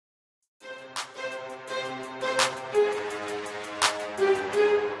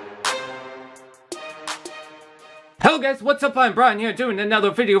guys, what's up? I'm Brian here doing another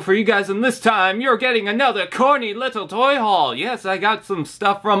video for you guys, and this time you're getting another corny little toy haul. Yes, I got some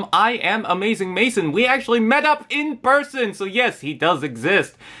stuff from IAMAMAZINGMASON. We actually met up in person, so yes, he does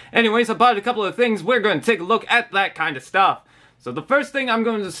exist. Anyways, I bought a couple of things. We're going to take a look at that kind of stuff. So the first thing I'm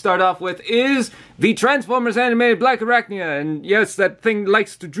going to start off with is the Transformers animated Black Arachnia, and yes, that thing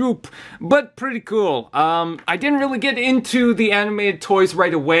likes to droop, but pretty cool. I didn't really get into the animated toys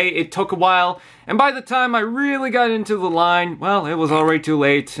right away. It took a while, and by the time I really got into the line, well, it was already too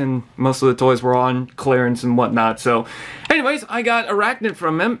late, and most of the toys were on clearance and whatnot. So anyways, I got Arachnid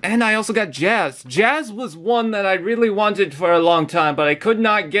from him, and I also got Jazz. Jazz was one that I really wanted for a long time, but I could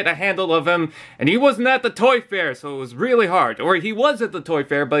not get a handle of him, and he wasn't at the toy fair, so it was really hard. Or he was at the toy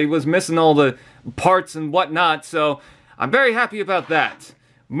fair, but he was missing all the parts and whatnot, so I'm very happy about that.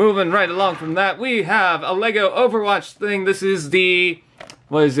 Moving right along from that, we have a Lego Overwatch thing. This is the...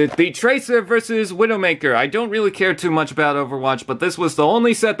 what is it? The Tracer versus Widowmaker. I don't really care too much about Overwatch, but this was the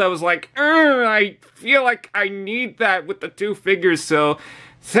only set that was like, I feel like I need that with the two figures, so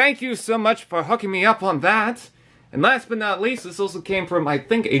thank you so much for hooking me up on that. And last but not least, this also came from, I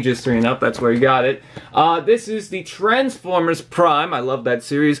think, Ages 3 and Up. That's where you got it. This is the Transformers Prime. I love that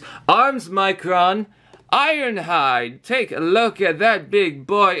series. Arms Micron. Ironhide. Take a look at that big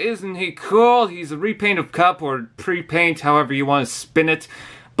boy. Isn't he cool? He's a repaint of Cup, or pre-paint, however you want to spin it.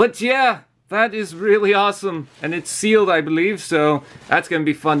 But yeah, that is really awesome. And it's sealed, I believe, so that's going to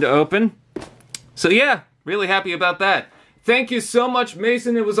be fun to open. So yeah, really happy about that. Thank you so much,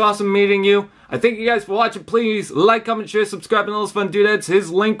 Mason. It was awesome meeting you. I thank you guys for watching. Please like, comment, share, subscribe, and all those fun doodads.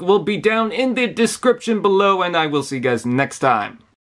 His link will be down in the description below, and I will see you guys next time.